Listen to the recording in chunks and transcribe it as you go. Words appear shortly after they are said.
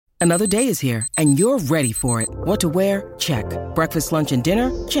Another day is here, and you're ready for it. What to wear? Check. Breakfast, lunch, and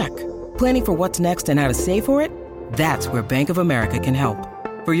dinner? Check. Planning for what's next and how to save for it? That's where Bank of America can help.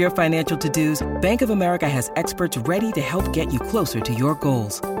 For your financial to-dos, Bank of America has experts ready to help get you closer to your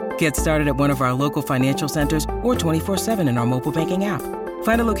goals. Get started at one of our local financial centers or 24/7 in our mobile banking app.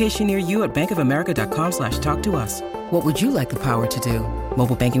 Find a location near you at bankofamerica.com/talktous. What would you like the power to do?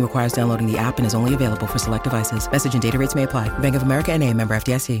 Mobile banking requires downloading the app and is only available for select devices. Message and data rates may apply. Bank of America N.A., member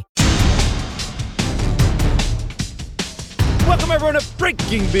FDIC. Welcome, everyone, to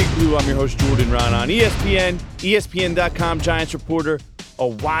Breaking Big Blue. I'm your host, Jordan Ron, on ESPN, ESPN.com, Giants reporter. A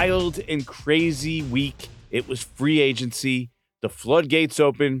wild and crazy week. It was free agency. The floodgates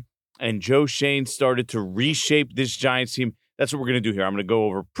open, and Joe Schoen started to reshape this Giants team. That's what we're going to do here. I'm going to go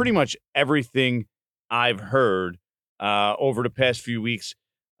over pretty much everything I've heard over the past few weeks,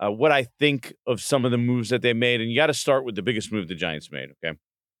 what I think of some of the moves that they made. And you got to start with the biggest move the Giants made, okay?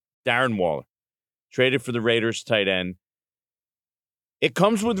 Darren Waller, traded for the Raiders tight end. It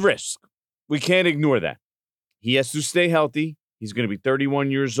comes with risk. We can't ignore that. He has to stay healthy. He's going to be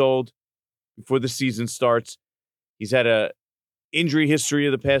 31 years old before the season starts. He's had a injury history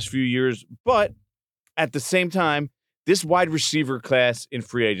of the past few years, but at the same time, this wide receiver class in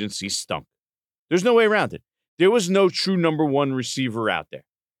free agency stunk. There's no way around it. There was no true number one receiver out there.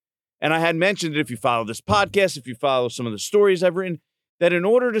 And I had mentioned that if you follow this podcast, if you follow some of the stories I've written, that in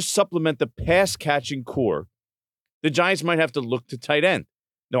order to supplement the pass-catching core, the Giants might have to look to tight end.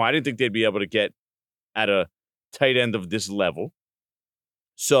 No, I didn't think they'd be able to get at a tight end of this level.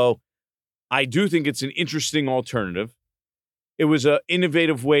 So I do think it's an interesting alternative. It was an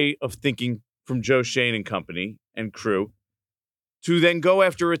innovative way of thinking from Joe Schoen and company and crew to then go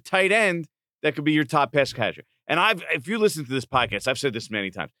after a tight end that could be your top pass catcher. And if you listen to this podcast, I've said this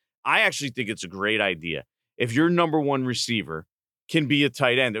many times. I actually think it's a great idea if your number one receiver can be a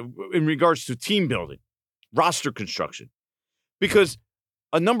tight end in regards to team building, roster construction. Because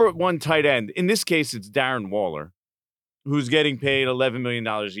a number one tight end, in this case, it's Darren Waller, who's getting paid $11 million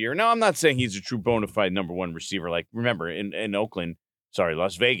a year. Now, I'm not saying he's a true bona fide number one receiver. Like, remember, in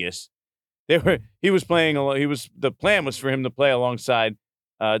Las Vegas, the plan was for him to play alongside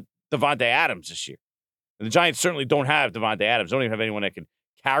Davante Adams this year. And the Giants certainly don't have Davante Adams. Don't even have anyone that can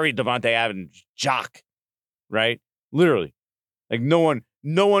carry Davante Adams' jock, right? Literally. Like, no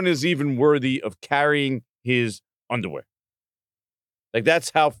one is even worthy of carrying his underwear. Like,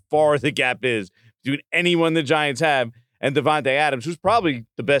 that's how far the gap is between anyone the Giants have and Davante Adams, who's probably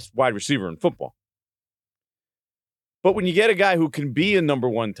the best wide receiver in football. But when you get a guy who can be a number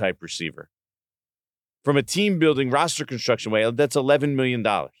one type receiver from a team building roster construction way, that's $11 million.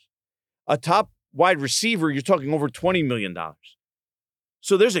 A top wide receiver, you're talking over $20 million.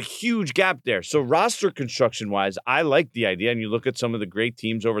 So there's a huge gap there. So roster construction wise, I like the idea. And you look at some of the great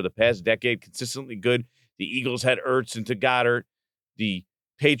teams over the past decade, consistently good. The Eagles had Ertz and Goddard. The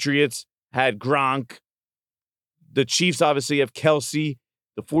Patriots had Gronk. The Chiefs obviously have Kelsey.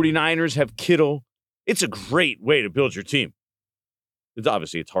 The 49ers have Kittle. It's a great way to build your team.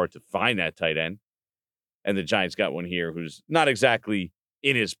 It's hard to find that tight end. And the Giants got one here who's not exactly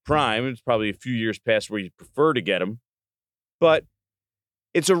in his prime. It's probably a few years past where you'd prefer to get him. But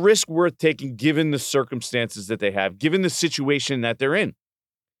it's a risk worth taking given the circumstances that they have, given the situation that they're in.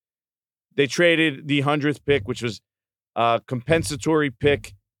 They traded the 100th pick, which was a compensatory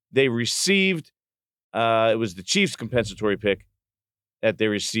pick they received. It was the Chiefs' compensatory pick that they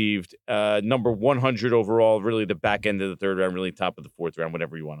received. Number 100 overall, really the back end of the third round, really top of the fourth round,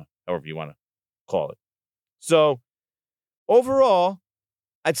 however you want to call it. So overall,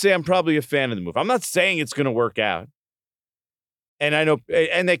 I'd say I'm probably a fan of the move. I'm not saying it's going to work out. And I know,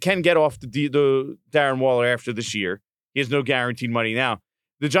 and they can get off the Darren Waller after this year. He has no guaranteed money now.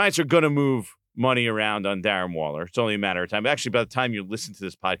 The Giants are going to move money around on Darren Waller. It's only a matter of time. Actually, by the time you listen to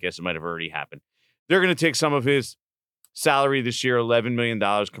this podcast, it might have already happened. They're going to take some of his salary this year, $11 million,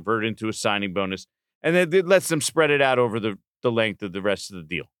 convert it into a signing bonus, and then it lets them spread it out over the length of the rest of the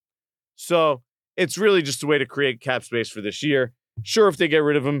deal. So it's really just a way to create cap space for this year. Sure, if they get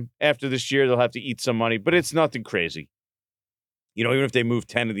rid of him after this year, they'll have to eat some money, but it's nothing crazy. You know, even if they move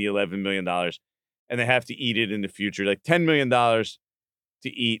 10 of the $11 million and they have to eat it in the future, like $10 million to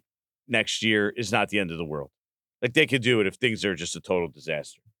eat next year is not the end of the world. Like, they could do it if things are just a total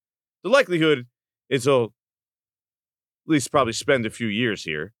disaster. The likelihood is he'll at least probably spend a few years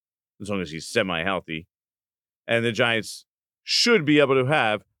here, as long as he's semi-healthy. And the Giants should be able to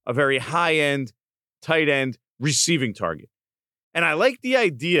have a very high-end, tight-end receiving target. And I like the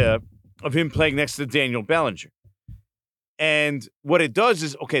idea of him playing next to Daniel Bellinger. And what it does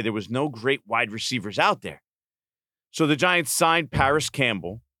is, okay, there was no great wide receivers out there. So the Giants signed Paris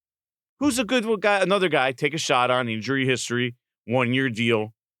Campbell who's a good guy, another guy, take a shot on injury history, 1-year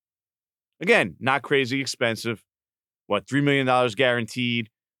deal. Again, not crazy expensive. $3 million guaranteed,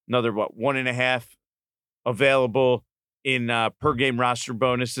 another, 1.5 available in per game roster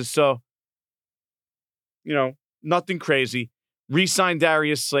bonuses. So, nothing crazy. Re-signed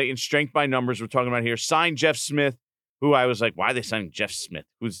Darius Slayton, strength by numbers we're talking about here. Signed Jeff Smith, who I was like, why are they signing Jeff Smith?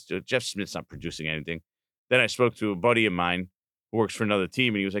 Jeff Smith's not producing anything. Then I spoke to a buddy of mine who works for another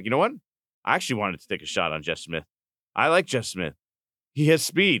team, and he was like, you know what? I actually wanted to take a shot on Jeff Smith. I like Jeff Smith. He has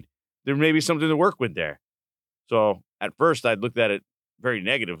speed. There may be something to work with there. So at first, I'd looked at it very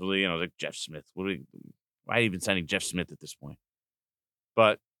negatively, and I was like, Jeff Smith, why are you even signing Jeff Smith at this point?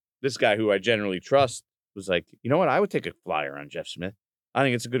 But this guy who I generally trust was like, you know what? I would take a flyer on Jeff Smith. I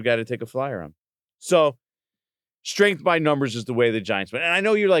think it's a good guy to take a flyer on. So strength by numbers is the way the Giants went. And I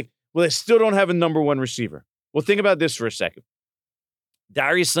know you're like, well, they still don't have a number one receiver. Well, think about this for a second.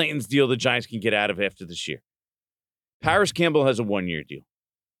 Darius Slayton's deal the Giants can get out of after this year. Paris Campbell has a 1-year deal.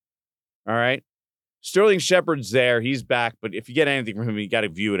 All right? Sterling Shepard's there. He's back. But if you get anything from him, you got to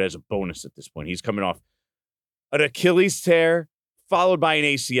view it as a bonus at this point. He's coming off an Achilles tear followed by an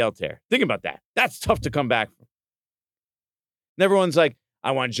ACL tear. Think about that. That's tough to come back from. And everyone's like,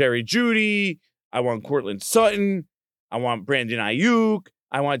 I want Jerry Jeudy. I want Courtland Sutton. I want Brandon Ayuk.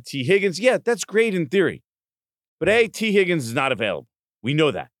 I want T. Higgins. Yeah, that's great in theory. But T. Higgins is not available. We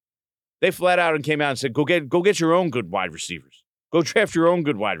know that. They flat out and came out and said, go get your own good wide receivers. Go draft your own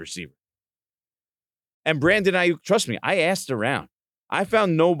good wide receiver. And Brandon Ayuk, trust me, I asked around. I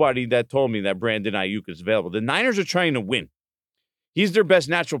found nobody that told me that Brandon Ayuk is available. The Niners are trying to win. He's their best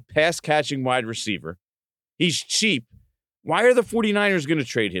natural pass-catching wide receiver. He's cheap. Why are the 49ers going to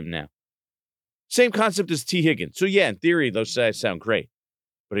trade him now? Same concept as T. Higgins. So, yeah, in theory, those guys sound great.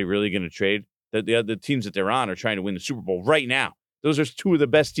 But are you really going to trade? The teams that they're on are trying to win the Super Bowl right now. Those are two of the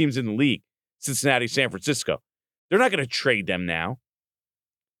best teams in the league, Cincinnati, San Francisco. They're not going to trade them now.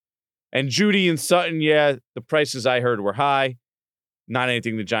 And Jeudy and Sutton, yeah, the prices I heard were high. Not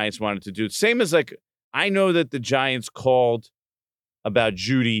anything the Giants wanted to do. Same as I know that the Giants called about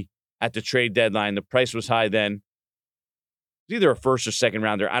Jeudy at the trade deadline. The price was high then. It's either a first or second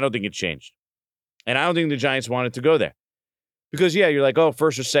rounder. I don't think it changed. And I don't think the Giants wanted to go there. Because, yeah, you're like, oh,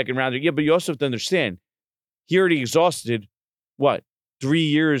 first or second rounder. Yeah, but you also have to understand, he already exhausted, 3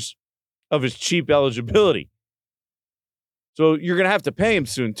 years of his cheap eligibility. So you're going to have to pay him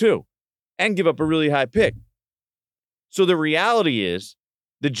soon, too, and give up a really high pick. So the reality is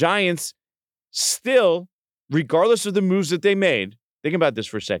the Giants still, regardless of the moves that they made, think about this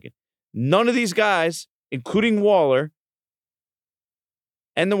for a second, none of these guys, including Waller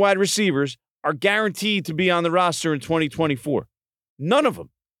and the wide receivers, are guaranteed to be on the roster in 2024. None of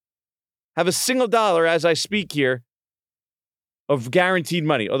them have a single dollar, as I speak here, of guaranteed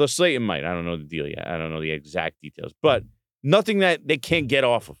money. Although Slayton might. I don't know the deal yet. I don't know the exact details. But nothing that they can't get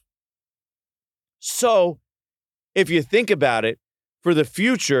off of. So, if you think about it, for the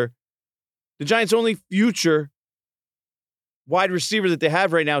future, the Giants' only future wide receiver that they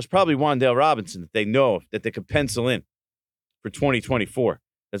have right now is probably Wan'Dale Robinson, that they know that they could pencil in for 2024.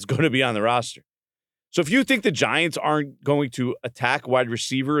 That's going to be on the roster. So if you think the Giants aren't going to attack wide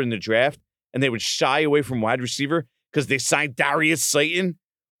receiver in the draft and they would shy away from wide receiver because they signed Darius Slayton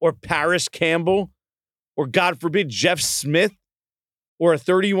or Paris Campbell or, God forbid, Jeff Smith or a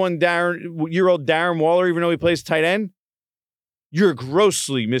 31-year-old Darren Waller, even though he plays tight end, you're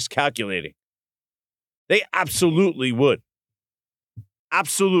grossly miscalculating. They absolutely would.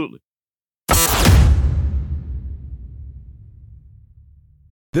 Absolutely.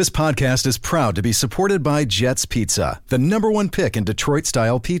 This podcast is proud to be supported by Jets Pizza, the #1 pick in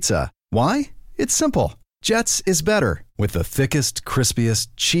Detroit-style pizza. Why? It's simple. Jets is better. With the thickest, crispiest,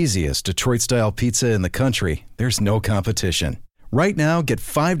 cheesiest Detroit-style pizza in the country, there's no competition. Right now, get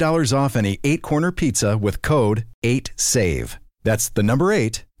 $5 off any 8-corner pizza with code 8SAVE. That's the number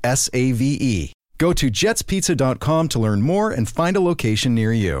 8, S-A-V-E. Go to jetspizza.com to learn more and find a location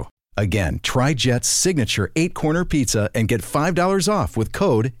near you. Again, try Jet's signature 8-corner pizza and get $5 off with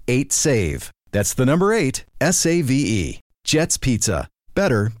code 8SAVE. That's the number 8, S-A-V-E. Jet's Pizza.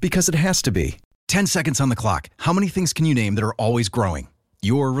 Better because it has to be. 10 seconds on the clock. How many things can you name that are always growing?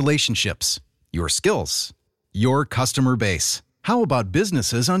 Your relationships, your skills, your customer base. How about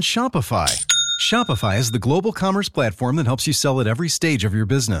businesses on Shopify? Shopify is the global commerce platform that helps you sell at every stage of your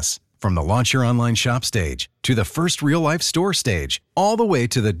business. From the launch your online shop stage, to the first real-life store stage, all the way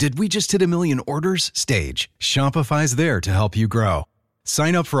to the did we just hit a million orders stage, Shopify's there to help you grow.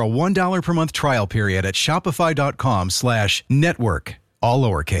 Sign up for a $1 per month trial period at shopify.com/network, all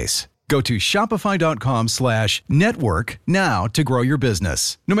lowercase. Go to shopify.com/network now to grow your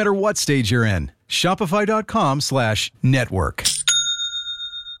business, no matter what stage you're in. Shopify.com/network.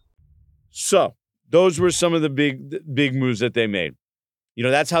 So those were some of the big moves that they made. You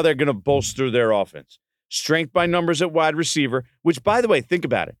know, that's how they're going to bolster their offense. Strength by numbers at wide receiver, which, by the way, think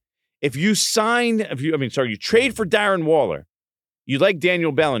about it. If you trade for Darren Waller, you like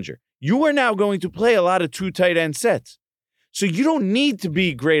Daniel Bellinger, you are now going to play a lot of 2 tight end sets. So you don't need to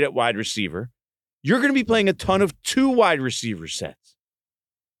be great at wide receiver. You're going to be playing a ton of 2 wide receiver sets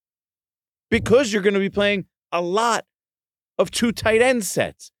because you're going to be playing a lot of 2 tight end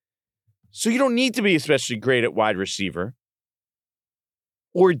sets. So you don't need to be especially great at wide receiver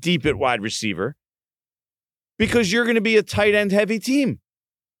or deep at wide receiver because you're going to be a tight end heavy team.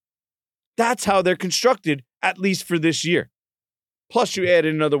 That's how they're constructed, at least for this year. Plus, you add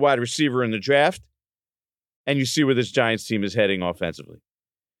another wide receiver in the draft, and you see where this Giants team is heading offensively.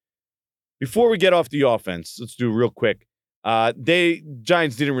 Before we get off the offense, let's do real quick.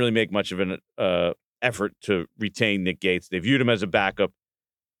 Giants didn't really make much of an effort to retain Nick Gates. They viewed him as a backup.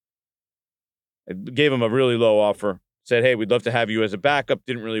 It gave him a really low offer. Said, hey, we'd love to have you as a backup.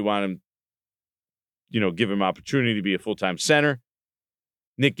 Didn't really want him, give him opportunity to be a full-time center.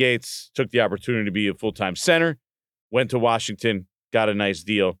 Nick Gates took the opportunity to be a full-time center, went to Washington, got a nice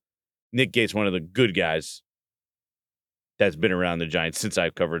deal. Nick Gates, one of the good guys that's been around the Giants since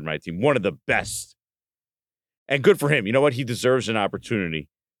I've covered my team. One of the best. And good for him. You know what? He deserves an opportunity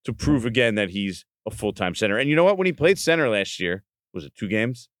to prove again that he's a full-time center. And you know what? When he played center last year, was it 2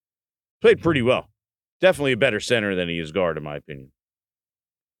 games? Played pretty well. Definitely a better center than he is guard, in my opinion.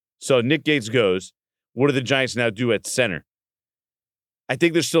 So Nick Gates goes. What do the Giants now do at center? I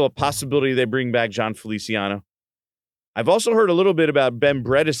think there's still a possibility they bring back John Feliciano. I've also heard a little bit about Ben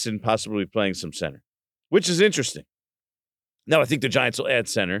Bredeson possibly playing some center, which is interesting. Now, I think the Giants will add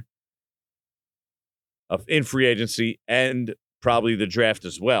center in free agency and probably the draft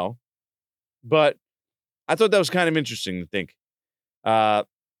as well. But I thought that was kind of interesting to think how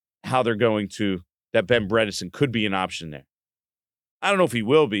they're going to, that Ben Bredeson could be an option there. I don't know if he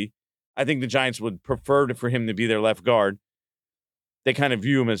will be. I think the Giants would prefer for him to be their left guard. They kind of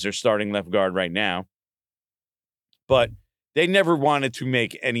view him as their starting left guard right now. But they never wanted to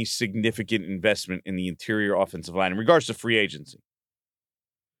make any significant investment in the interior offensive line in regards to free agency.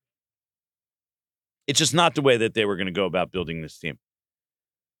 It's just not the way that they were going to go about building this team.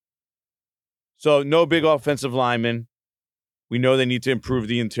 So no big offensive linemen. We know they need to improve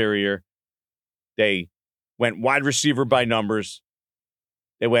the interior. They went wide receiver by numbers.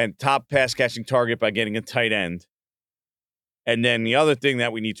 They went top pass catching target by getting a tight end. And then the other thing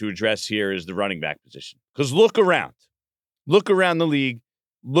that we need to address here is the running back position. Because look around. Look around the league.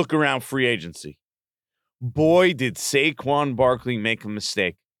 Look around free agency. Boy, did Saquon Barkley make a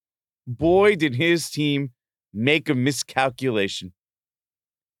mistake. Boy, did his team make a miscalculation.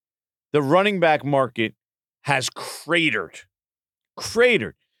 The running back market has cratered.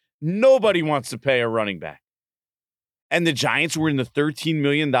 Cratered. Nobody wants to pay a running back. And the Giants were in the $13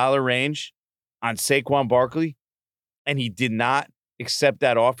 million range on Saquon Barkley, and he did not accept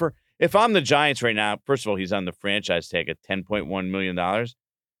that offer. If I'm the Giants right now, first of all, he's on the franchise tag at $10.1 million. I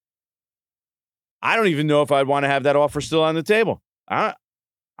don't even know if I'd want to have that offer still on the table. I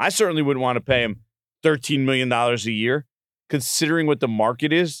certainly wouldn't want to pay him $13 million a year, considering what the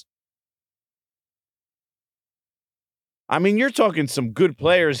market is. I mean, you're talking some good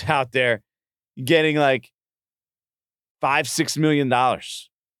players out there getting like $5-6 million,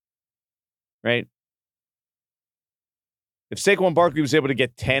 right? If Saquon Barkley was able to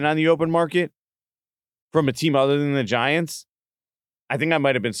get 10 on the open market from a team other than the Giants, I think I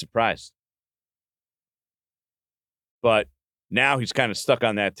might have been surprised. But now he's kind of stuck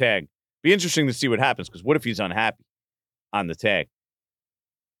on that tag. Be interesting to see what happens, because what if he's unhappy on the tag?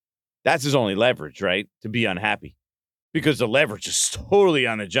 That's his only leverage, right? To be unhappy. Because the leverage is totally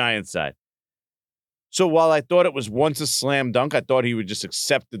on the Giants side. So while I thought it was once a slam dunk, I thought he would just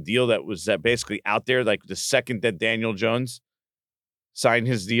accept the deal that was basically out there, like the second that Daniel Jones signed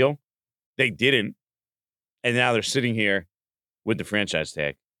his deal. They didn't. And now they're sitting here with the franchise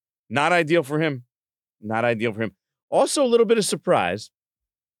tag. Not ideal for him. Not ideal for him. Also, a little bit of surprise.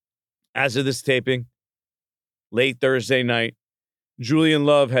 As of this taping, late Thursday night, Julian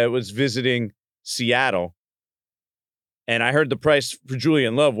Love was visiting Seattle. And I heard the price for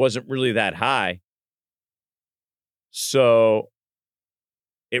Julian Love wasn't really that high. So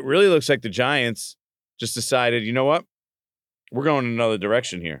it really looks like the Giants just decided, you know what? We're going in another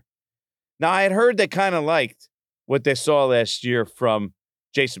direction here. Now, I had heard they kind of liked what they saw last year from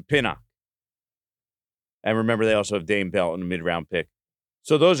Jason Pinnock. And remember, they also have Dame Bell in the mid-round pick.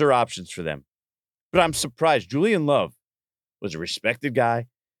 So those are options for them. But I'm surprised. Julian Love was a respected guy.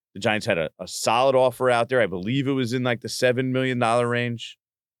 The Giants had a solid offer out there. I believe it was in like the $7 million range.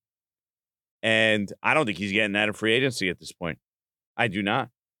 And I don't think he's getting that in free agency at this point. I do not.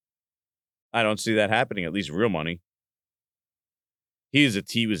 I don't see that happening, at least real money. He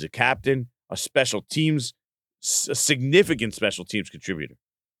was a captain, a significant special teams contributor.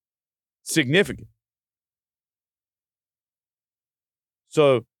 Significant.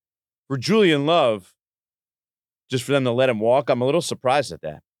 So for Julian Love, just for them to let him walk, I'm a little surprised at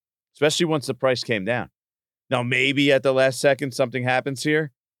that, especially once the price came down. Now, maybe at the last second something happens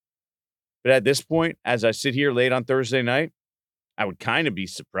here. But at this point, as I sit here late on Thursday night, I would kind of be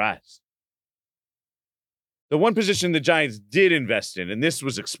surprised. The one position the Giants did invest in, and this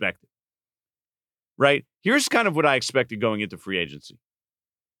was expected, right? Here's kind of what I expected going into free agency.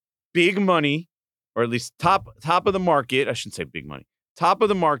 Big money, or at least top of the market. I shouldn't say big money. Top of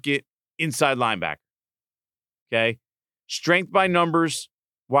the market inside linebacker. Okay? Strength by numbers,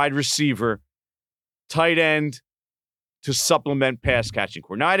 wide receiver, tight end to supplement pass catching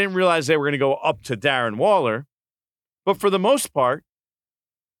core. Now, I didn't realize they were going to go up to Darren Waller, but for the most part,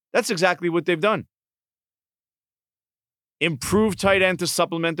 that's exactly what they've done. Improve tight end to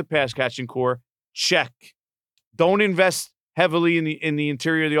supplement the pass catching core. Check. Don't invest heavily in the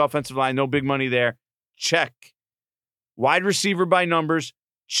interior of the offensive line. No big money there. Check. Wide receiver by numbers.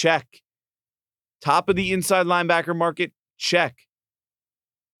 Check. Top of the inside linebacker market. Check.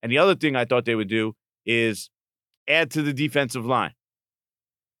 And the other thing I thought they would do is add to the defensive line,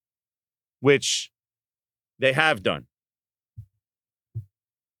 which they have done,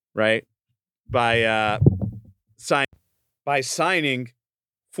 right? By signing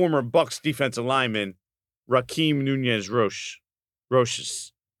former Bucs defensive lineman Raheem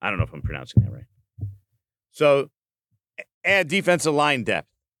Nunez-Roches. I don't know if I'm pronouncing that right. So add defensive line depth.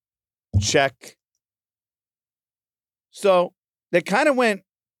 Check. So they kind of went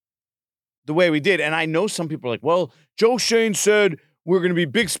the way we did. And I know some people are like, well, Joe Schoen said we're going to be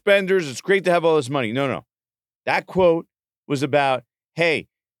big spenders. It's great to have all this money. No. That quote was about, and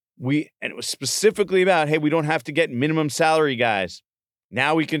it was specifically about, hey, we don't have to get minimum salary guys.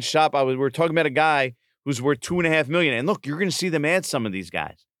 Now we can shop. We're talking about a guy who's worth $2.5 million. And look, you're going to see them add some of these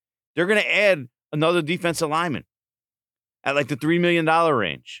guys. They're going to add another defensive lineman at like the $3 million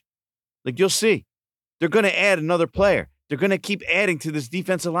range. Like you'll see. They're going to add another player. They're going to keep adding to this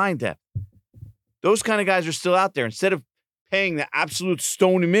defensive line depth. Those kind of guys are still out there. Instead of paying the absolute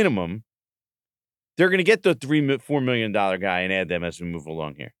stone minimum, they're going to get the $4 million guy and add them as we move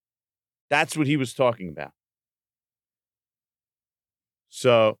along here. That's what he was talking about.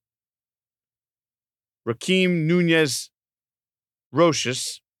 So, Raheem Nunez-Roches,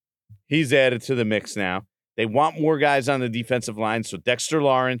 he's added to the mix now. They want more guys on the defensive line, so Dexter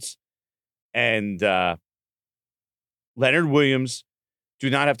Lawrence and Leonard Williams do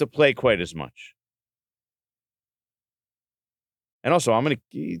not have to play quite as much. And also,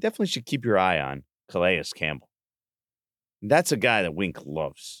 you definitely should keep your eye on Calais Campbell. That's a guy that Wink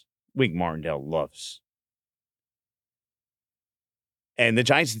Martindale loves. And the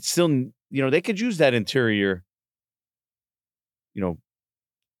Giants still, they could use that interior,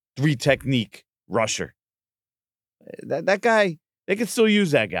 3-technique rusher. That guy, they could still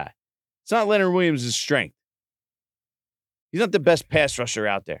use that guy. It's not Leonard Williams' strength. He's not the best pass rusher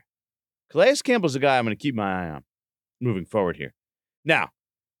out there. Calais Campbell's a guy I'm going to keep my eye on moving forward here. Now,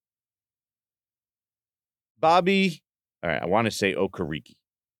 Bobby, all right, I want to say Okereke,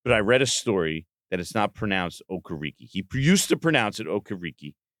 but I read a story that it's not pronounced Okereke. He used to pronounce it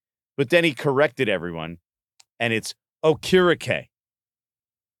Okereke, but then he corrected everyone, and it's Okereke.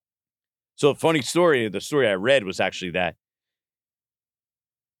 So a funny story, the story I read was actually that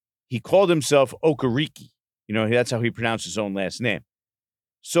he called himself Okereke. That's how he pronounced his own last name.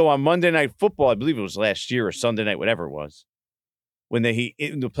 So on Monday Night Football, I believe it was last year or Sunday night, whatever it was, when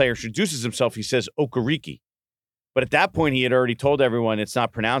the player introduces himself, he says Okereke. But at that point, he had already told everyone it's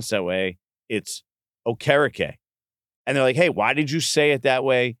not pronounced that way. It's Okereke. And they're like, hey, why did you say it that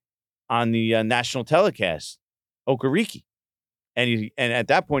way on the national telecast? Okereke. And at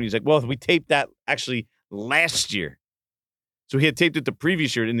that point, he's like, well, we taped that actually last year. So he had taped it the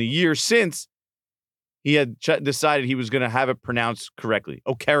previous year. In the year since, he had decided he was going to have it pronounced correctly.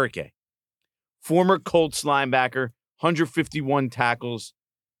 Okereke. Former Colts linebacker, 151 tackles.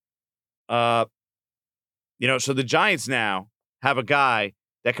 So the Giants now have a guy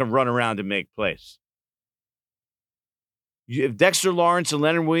that can run around and make plays. If Dexter Lawrence and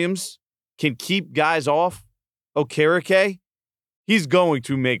Leonard Williams can keep guys off Okereke, he's going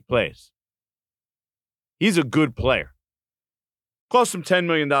to make plays. He's a good player. Costs him $10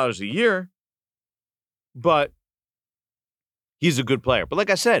 million a year, but he's a good player. But like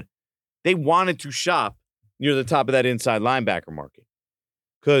I said, they wanted to shop near the top of that inside linebacker market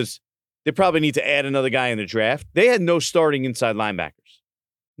because they probably need to add another guy in the draft. They had no starting inside linebackers.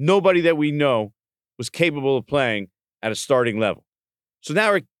 Nobody that we know was capable of playing at a starting level. So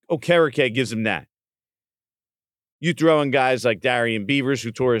now Okereke gives him that. You throw in guys like Darian Beavers,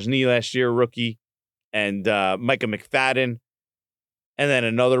 who tore his knee last year, rookie, and Micah McFadden, and then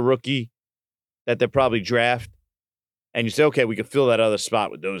another rookie that they'll probably draft. And you say, okay, we could fill that other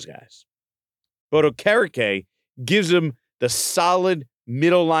spot with those guys. But Okereke gives them the solid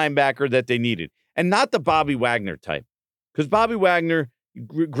middle linebacker that they needed. And not the Bobby Wagner type. Because Bobby Wagner,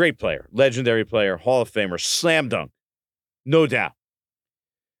 great player, legendary player, Hall of Famer, slam dunk, no doubt.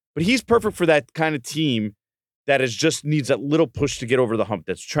 But he's perfect for that kind of team that just needs that little push to get over the hump,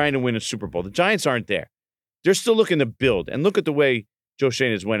 that's trying to win a Super Bowl. The Giants aren't there. They're still looking to build. And look at the way Joe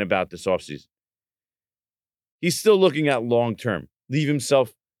Schoen has went about this offseason. He's still looking at long-term. Leave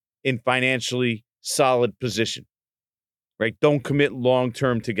himself in financially solid position. Right? Don't commit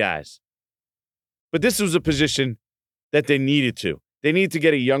long-term to guys. But this was a position that they needed to. They needed to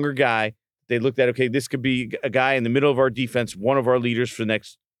get a younger guy. They looked at, okay, this could be a guy in the middle of our defense, one of our leaders for the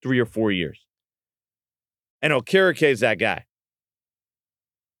next 3 or 4 years. And Okereke is that guy.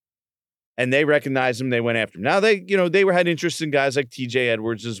 And they recognized him. They went after him. Now they had interest in guys like TJ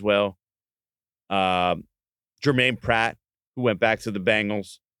Edwards as well. Jermaine Pratt, who went back to the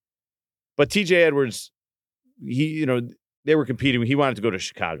Bengals. But TJ Edwards, they were competing. He wanted to go to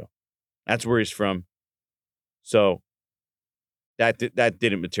Chicago. That's where he's from. So that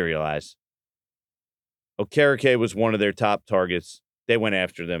didn't materialize. Okereke was one of their top targets. They went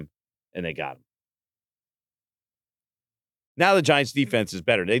after them, and they got him. Now the Giants' defense is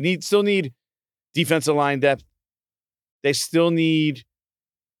better. They still need defensive line depth. They still need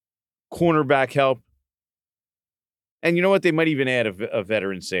cornerback help. And you know what? They might even add a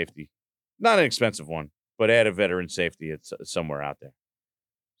veteran safety. Not an expensive one, but add a veteran safety. It's somewhere out there.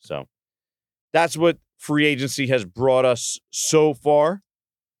 So that's what free agency has brought us so far.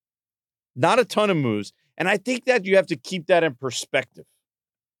 Not a ton of moves. And I think that you have to keep that in perspective.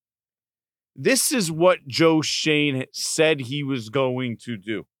 This is what Joe Schoen said he was going to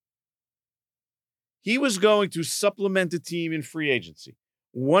do. He was going to supplement the team in free agency.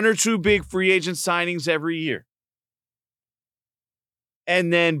 1 or 2 big free agent signings every year.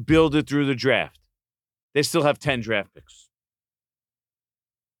 And then build it through the draft. They still have 10 draft picks.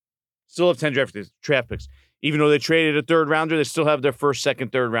 Still have 10 draft picks. Even though they traded a third rounder, they still have their first,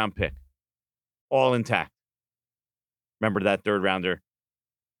 second, third round pick. All intact. Remember that third rounder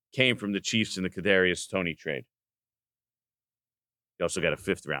came from the Chiefs in the Kadarius Toney trade. They also got a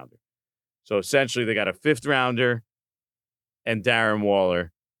 5th rounder. So essentially they got a 5th rounder and Darren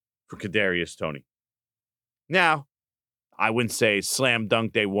Waller for Kadarius Toney. Now, I wouldn't say slam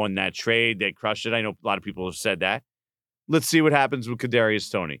dunk they won that trade. They crushed it. I know a lot of people have said that. Let's see what happens with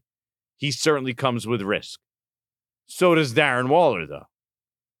Kadarius Toney. He certainly comes with risk. So does Darren Waller, though.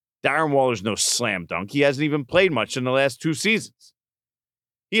 Darren Waller's no slam dunk. He hasn't even played much in the last 2 seasons.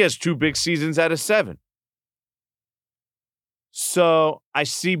 He has 2 big seasons out of 7. So I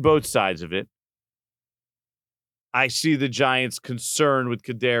see both sides of it. I see the Giants' concern with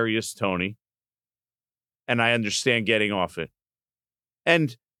Kadarius Toney, and I understand getting off it.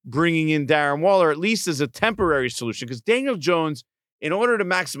 And bringing in Darren Waller, at least as a temporary solution, because Daniel Jones, in order to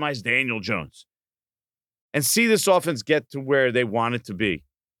maximize Daniel Jones and see this offense get to where they want it to be,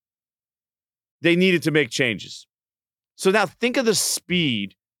 they needed to make changes. So now think of the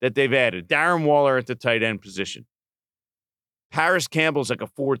speed that they've added. Darren Waller at the tight end position. Paris Campbell's like a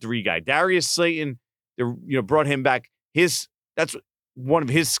 4-3 guy. Darius Slayton, they brought him back. That's one of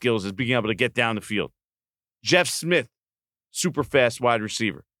his skills is being able to get down the field. Jeff Smith, super fast wide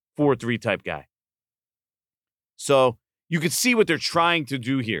receiver, 4-3 type guy. So you could see what they're trying to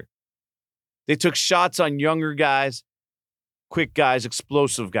do here. They took shots on younger guys, quick guys,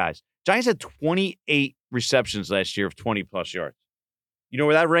 explosive guys. Giants had 28 receptions last year of 20-plus yards. You know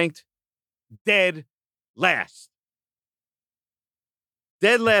where that ranked? Dead last.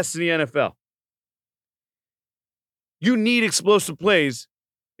 Dead last in the NFL. You need explosive plays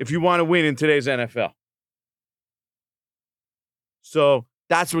if you want to win in today's NFL. So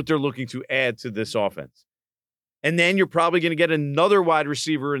that's what they're looking to add to this offense. And then you're probably going to get another wide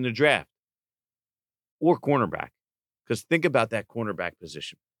receiver in the draft or cornerback. Because think about that cornerback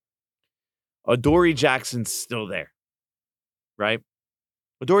position. Adoree Jackson's still there, right?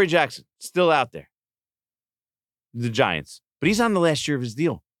 Adoree Jackson, still out there. The Giants. But he's on the last year of his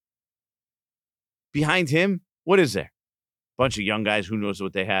deal. Behind him, what is there? Bunch of young guys, who knows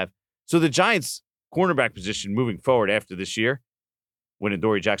what they have. So the Giants' cornerback position moving forward after this year, when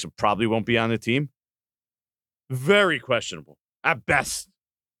Adoree Jackson probably won't be on the team, very questionable. At best,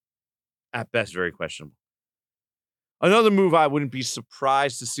 very questionable. Another move I wouldn't be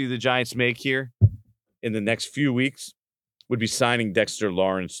surprised to see the Giants make here in the next few weeks would be signing Dexter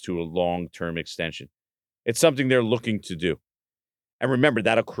Lawrence to a long-term extension. It's something they're looking to do. And remember,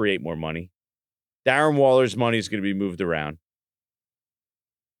 that'll create more money. Darren Waller's money is going to be moved around.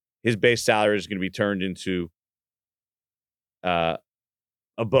 His base salary is going to be turned into a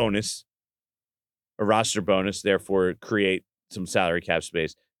bonus, a roster bonus, therefore create some salary cap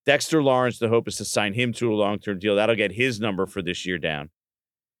space. Dexter Lawrence, the hope is to sign him to a long-term deal. That'll get his number for this year down.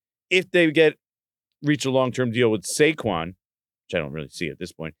 If they reach a long-term deal with Saquon, which I don't really see at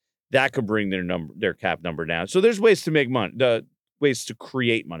this point, that could bring their cap number down. So there's ways to make money, ways to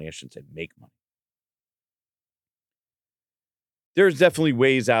create money. I shouldn't say make money. There's definitely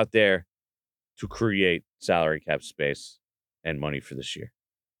ways out there to create salary cap space and money for this year.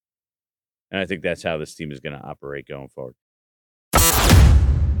 And I think that's how this team is going to operate going forward.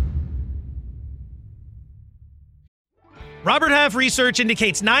 Robert Half research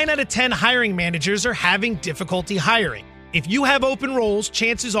indicates 9 out of 10 hiring managers are having difficulty hiring. If you have open roles,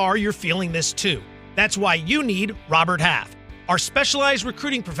 chances are you're feeling this too. That's why you need Robert Half. Our specialized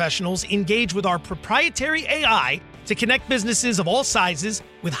recruiting professionals engage with our proprietary AI to connect businesses of all sizes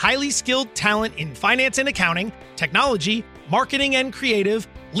with highly skilled talent in finance and accounting, technology, marketing and creative,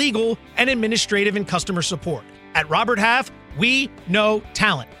 legal, and administrative and customer support. At Robert Half, we know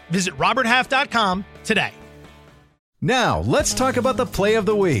talent. Visit roberthalf.com today. Now, let's talk about the play of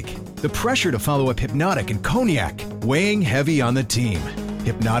the week. The pressure to follow up Hypnotic and Cognac, weighing heavy on the team.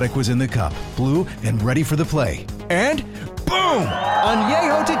 Hypnotic was in the cup, blue, and ready for the play. And boom!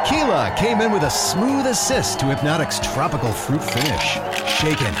 Añejo Tequila came in with a smooth assist to Hypnotic's tropical fruit finish.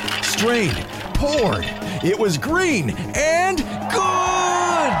 Shaken, strained, poured. It was green and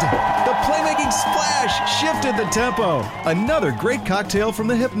good! The playmaking splash shifted the tempo. Another great cocktail from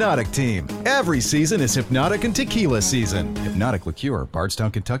the Hypnotic team. Every season is Hypnotic and Tequila season. Hypnotic Liqueur,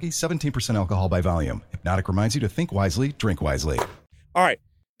 Bardstown, Kentucky, 17% alcohol by volume. Hypnotic reminds you to think wisely, drink wisely. All right,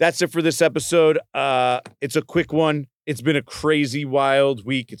 that's it for this episode. It's a quick one. It's been a crazy, wild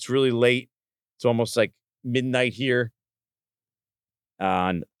week. It's really late. It's almost like midnight here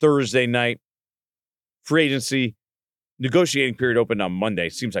on Thursday night. Free agency negotiating period opened on Monday.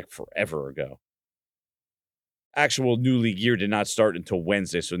 Seems like forever ago. Actual new league year did not start until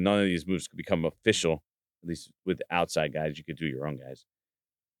Wednesday, so none of these moves could become official, at least with outside guys. You could do your own guys,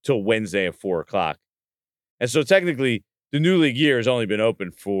 till Wednesday at 4 o'clock. And so technically, the new league year has only been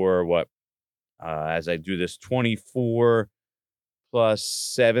open for what? As I do this, 24 plus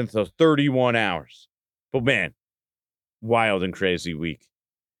 7, so 31 hours. But man, wild and crazy week.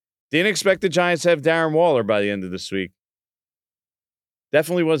 Didn't expect the Giants to have Darren Waller by the end of this week.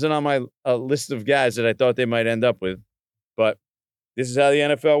 Definitely wasn't on my list of guys that I thought they might end up with. But this is how the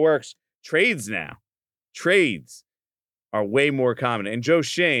NFL works. Trades now. Trades are way more common. And Joe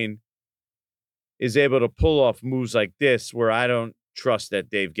Schoen is able to pull off moves like this where I don't trust that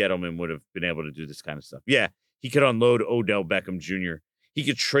Dave Gettleman would have been able to do this kind of stuff. Yeah, he could unload Odell Beckham Jr. He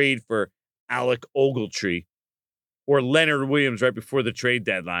could trade for Alec Ogletree or Leonard Williams right before the trade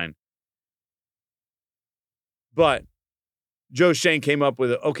deadline. But Joe Schoen came up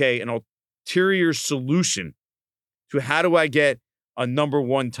with, an ulterior solution to how do I get a number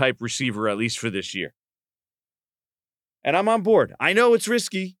one type receiver, at least for this year. And I'm on board. I know it's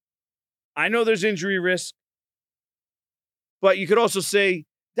risky. I know there's injury risk. But you could also say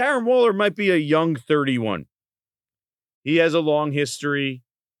Darren Waller might be a young 31. He has a long history.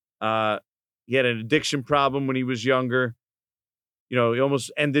 He had an addiction problem when he was younger. He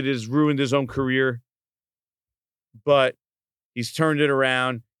almost ruined his own career. But he's turned it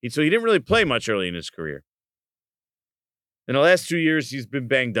around. So he didn't really play much early in his career. In the last 2 years, he's been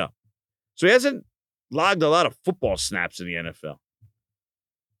banged up. So he hasn't logged a lot of football snaps in the NFL.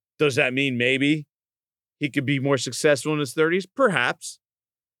 Does that mean maybe he could be more successful in his 30s? Perhaps.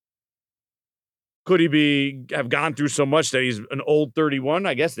 Could he have gone through so much that he's an old 31?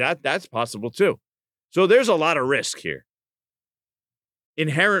 I guess that's possible too. So there's a lot of risk here.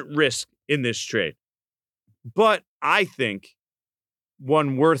 Inherent risk in this trade. But I think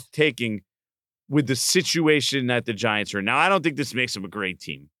one worth taking with the situation that the Giants are in. Now, I don't think this makes them a great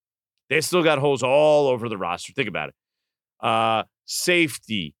team. They still got holes all over the roster. Think about it.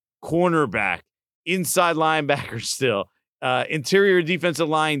 Safety, cornerback, inside linebacker still, interior defensive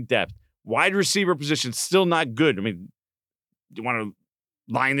line depth, wide receiver position still not good. I mean, you want to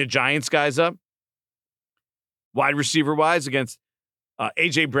line the Giants guys up? Wide receiver-wise against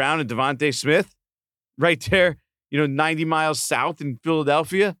A.J. Brown and Devontae Smith right there, 90 miles south in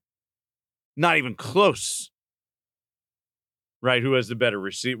Philadelphia. Not even close. Right? Who has the better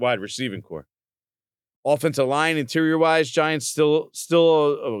wide receiving core? Offensive line, interior-wise, Giants still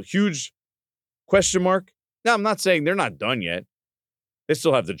a huge question mark. Now, I'm not saying they're not done yet. They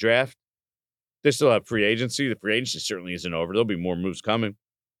still have the draft. They still have free agency. The free agency certainly isn't over. There'll be more moves coming.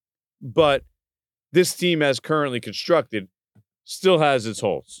 But this team, as currently constructed, still has its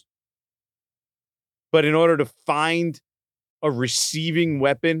holes. But in order to find a receiving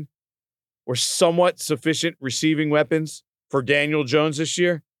weapon or somewhat sufficient receiving weapons for Daniel Jones this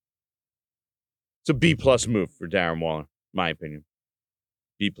year, it's a B-plus move for Darren Waller, my opinion.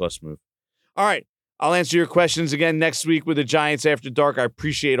 B-plus move. All right. I'll answer your questions again next week with the Giants After Dark. I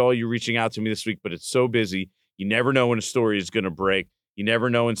appreciate all you reaching out to me this week, but it's so busy. You never know when a story is going to break. You never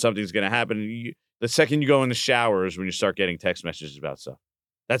know when something's going to happen. The second you go in the shower is when you start getting text messages about stuff.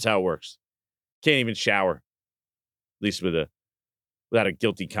 That's how it works. Can't even shower, at least without a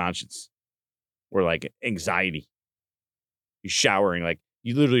guilty conscience or like anxiety. You're showering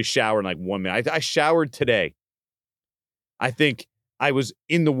you literally shower in 1 minute. I showered today. I think I was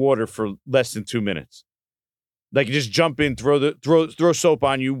in the water for less than 2 minutes. You just jump in, throw soap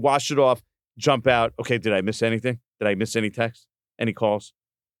on you, wash it off, jump out. Okay, did I miss anything? Did I miss any texts? Any calls?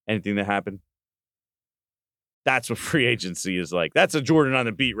 Anything that happened? That's what free agency is like. That's a Jordan on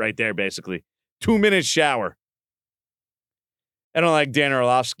the beat right there, basically. 2 minute shower. I don't like Dan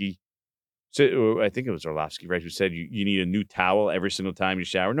Orlovsky. So I think it was Orlovsky, right, who said you need a new towel every single time you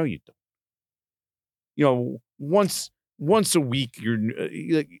shower. No, you don't. Once a week,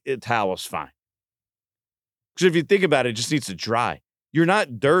 a towel's fine. Because if you think about it, it just needs to dry. You're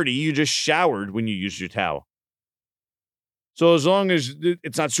not dirty. You just showered when you used your towel. So as long as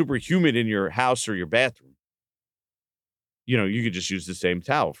it's not super humid in your house or your bathroom, you could just use the same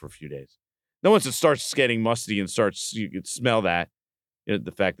towel for a few days. Then once it starts getting musty and you can smell that,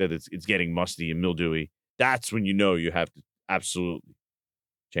 the fact that it's getting musty and mildewy, that's when you have to absolutely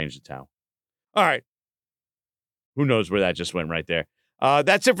change the towel. All right. Who knows where that just went right there.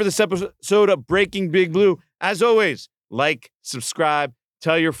 That's it for this episode of Breaking Big Blue. As always, subscribe,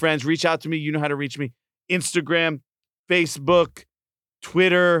 tell your friends, reach out to me. You know how to reach me. Instagram, Facebook,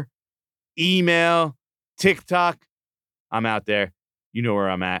 Twitter, email, TikTok. I'm out there. You know where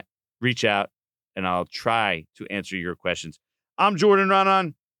I'm at. Reach out, and I'll try to answer your questions. I'm Jordan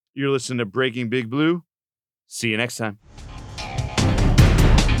Raanan. You're listening to Breaking Big Blue. See you next time.